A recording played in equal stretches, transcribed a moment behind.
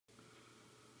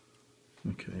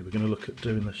Okay, we're going to look at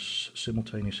doing this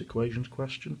simultaneous equations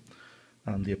question,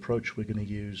 and the approach we're going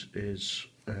to use is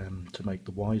to make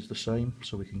the y's the same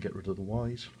so we can get rid of the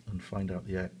y's and find out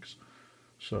the x.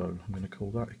 So I'm going to call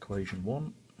that equation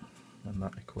 1 and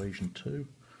that equation 2.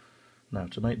 Now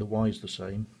to make the y's the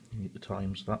same, you need to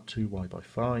times that 2y by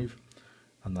 5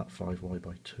 and that 5y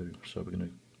by 2. So we're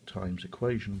going to times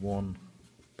equation 1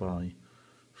 by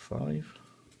 5,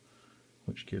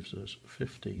 which gives us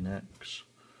 15x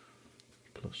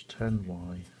plus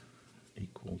 10y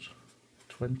equals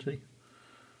 20,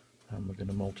 and we're going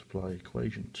to multiply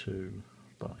equation 2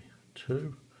 by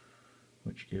 2,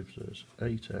 which gives us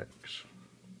 8x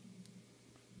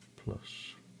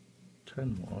plus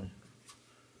 10y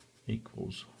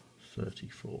equals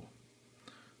 34.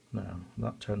 Now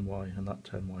that 10y and that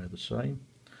 10y are the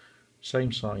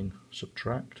same sign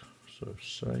subtract, so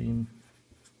same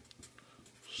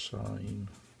sign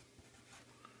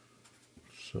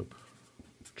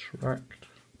subtract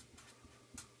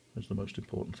is the most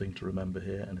important thing to remember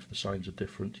here, and if the signs are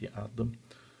different you add them.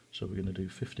 So we're going to do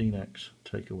 15x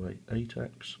take away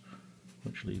 8x,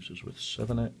 which leaves us with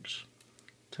 7x.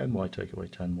 10y take away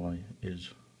 10y is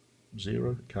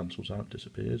 0, it cancels out,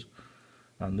 disappears,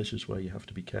 and this is where you have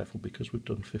to be careful because we've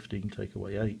done 15 take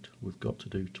away 8, we've got to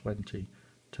do 20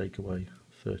 take away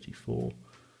 34,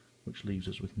 which leaves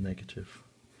us with negative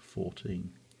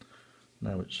 14.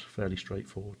 Now it's fairly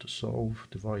straightforward to solve.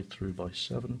 Divide through by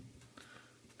 7,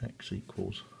 x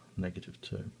equals negative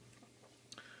 2.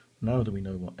 Now that we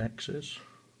know what x is,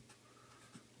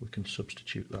 we can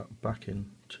substitute that back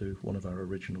into one of our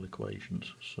original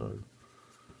equations. So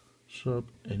sub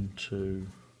into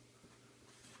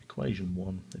equation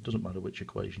 1, it doesn't matter which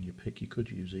equation you pick, you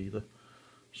could use either.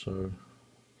 So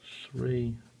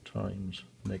 3 times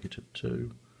negative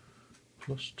 2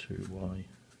 plus 2y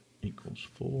equals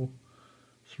 4.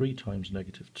 3 times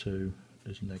negative 2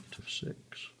 is negative 6,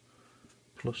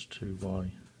 plus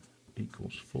 2y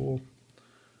equals 4.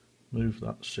 Move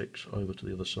that 6 over to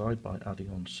the other side by adding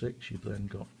on 6. You've then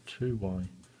got 2y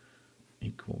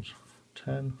equals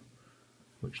 10,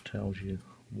 which tells you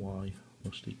y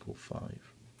must equal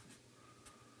 5.